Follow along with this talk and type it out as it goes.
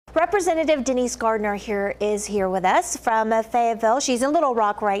Representative Denise Garner is here with us from Fayetteville. She's in Little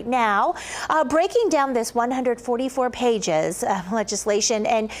Rock right now, breaking down this 144 pages of legislation.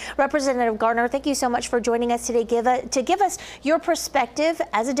 And Representative Garner, thank you so much for joining us today to give us your perspective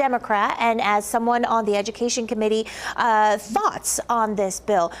as a Democrat and as someone on the Education Committee, thoughts on this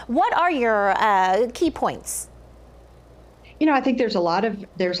bill. What are your key points? You know, I think there's a lot of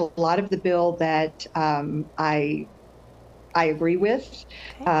the bill that I agree with.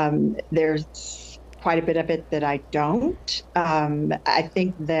 Okay. There's quite a bit of it that I don't. I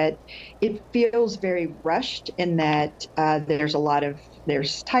think that it feels very rushed in that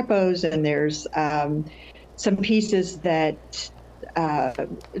there's typos and there's some pieces that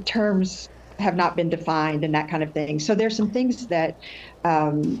terms have not been defined and that kind of thing. So there's some things that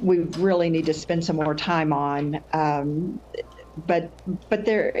we really need to spend some more time on. But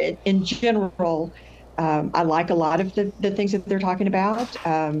there, in general, I like a lot of the things that they're talking about.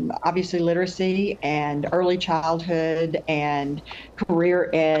 Obviously, literacy and early childhood and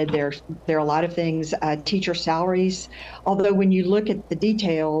career ed. There are a lot of things. Teacher salaries. Although when you look at the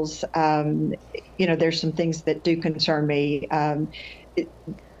details, you know, there's some things that do concern me.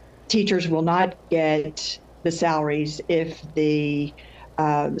 Teachers will not get the salaries if the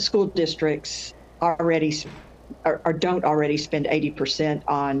school districts don't already spend 80%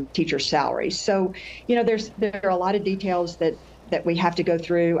 on teacher salaries. So, you know, there are a lot of details that we have to go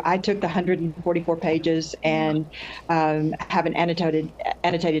through. I took the 144 pages and have an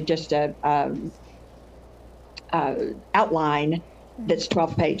annotated just a outline that's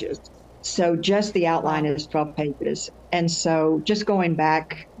 12 pages. So just the outline is 12 pages. And so just going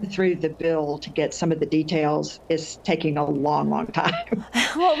back through the bill to get some of the details is taking a long, long time.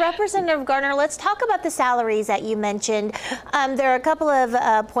 Well, Representative Garner, let's talk about the salaries that you mentioned. There are a couple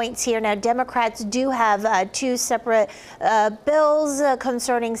of points here. Now, Democrats do have two separate bills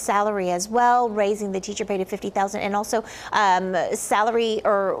concerning salary as well, raising the teacher pay to $50,000 and also salary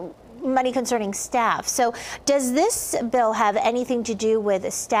or money concerning staff. So does this bill have anything to do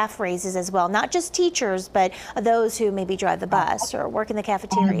with staff raises as well? Not just teachers, but those who maybe drive the bus or work in the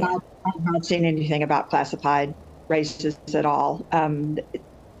cafeteria? I've not seen anything about classified raises at all. And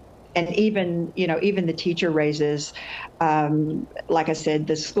even the teacher raises, like I said,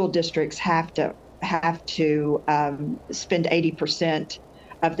 the school districts have to spend 80%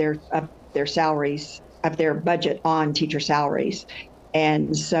 of their salaries, of their budget on teacher salaries.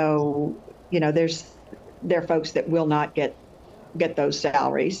 And so, you know, there are folks that will not get those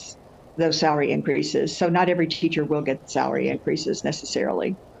salary increases. So not every teacher will get salary increases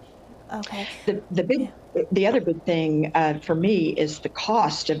necessarily. Okay. The other big thing for me is the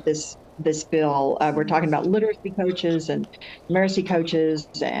cost of this bill. We're talking about literacy coaches and numeracy coaches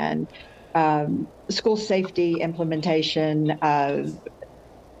and school safety implementation,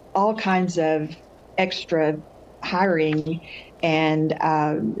 all kinds of extra hiring. And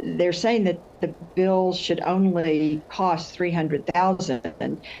they're saying that the bill should only cost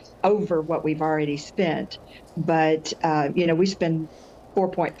 $300,000 over what we've already spent. But you know, we spend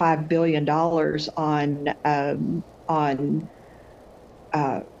 $4.5 billion on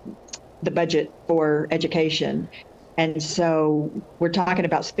the budget for education. And so we're talking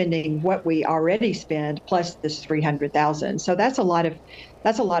about spending what we already spend plus this $300,000. So that's a lot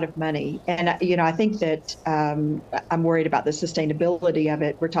of money. And you know, I think that I'm worried about the sustainability of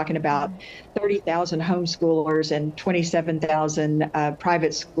it. We're talking about 30,000 homeschoolers and 27,000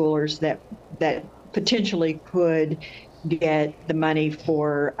 private schoolers that potentially could get the money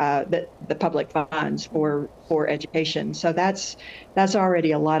for the public funds for education. So that's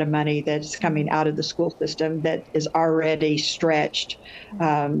already a lot of money that's coming out of the school system that is already stretched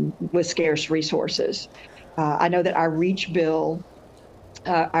with scarce resources. I know that our raise bill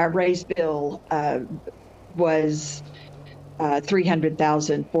was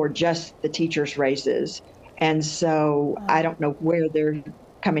 $300,000 for just the teachers' raises, and so I don't know where they're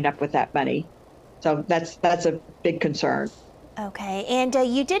coming up with that money. So that's a big concern. Okay, and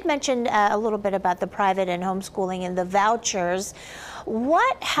you did mention a little bit about the private and homeschooling and the vouchers.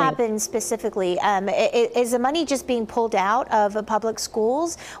 What happens specifically? Is the money just being pulled out of public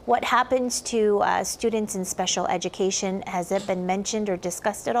schools? What happens to students in special education? Has it been mentioned or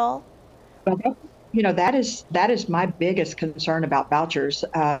discussed at all? Well, you know, that is my biggest concern about vouchers.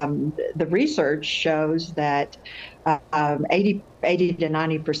 The research shows that 80 to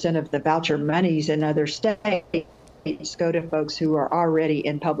 90% of the voucher monies in other states rates go to folks who are already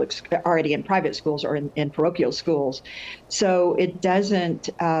in private schools or in parochial schools. So it doesn't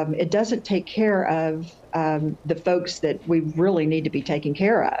take care of the folks that we really need to be taking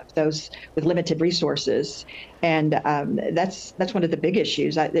care of, those with limited resources. And that's one of the big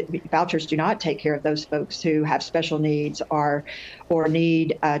issues. Vouchers do not take care of those folks who have special needs or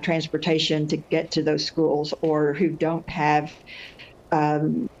need transportation to get to those schools, or who don't have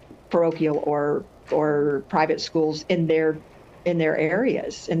parochial or private schools in their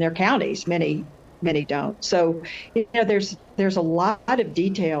areas, in their counties. Many don't. So, there's a lot of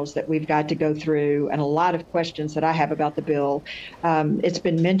details that we've got to go through, and a lot of questions that I have about the bill. It's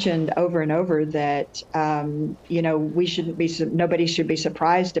been mentioned over and over that nobody should be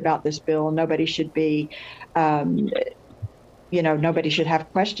surprised about this bill. Nobody should be nobody should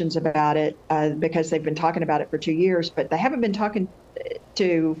have questions about it because they've been talking about it for 2 years, but they haven't been talking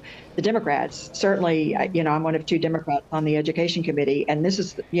to the Democrats. Certainly, I'm one of 2 Democrats on the Education Committee, and this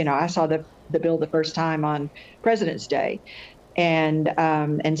is, I saw the bill the first time on President's Day,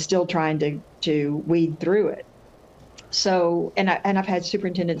 and still trying to weed through it. So, and I've had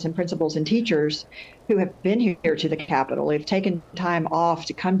superintendents and principals and teachers who have been here to the Capitol. They've taken time off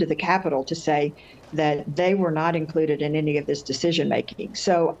to come to the Capitol to say that they were not included in any of this decision making.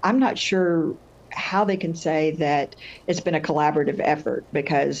 So I'm not sure how they can say that it's been a collaborative effort,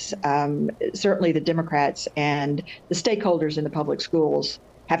 because certainly the Democrats and the stakeholders in the public schools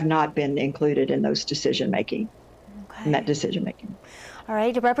have not been included in those decision making. Okay. In that decision making. All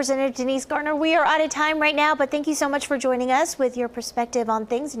right, Representative Denise Garner, we are out of time right now, but thank you so much for joining us with your perspective on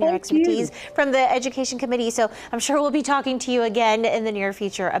things and your expertise from the Education Committee. So I'm sure we'll be talking to you again in the near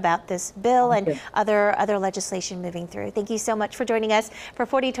future about this bill and other legislation moving through. Thank you so much for joining us for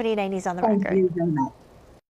 40/29 News on the Record. Thank you very much.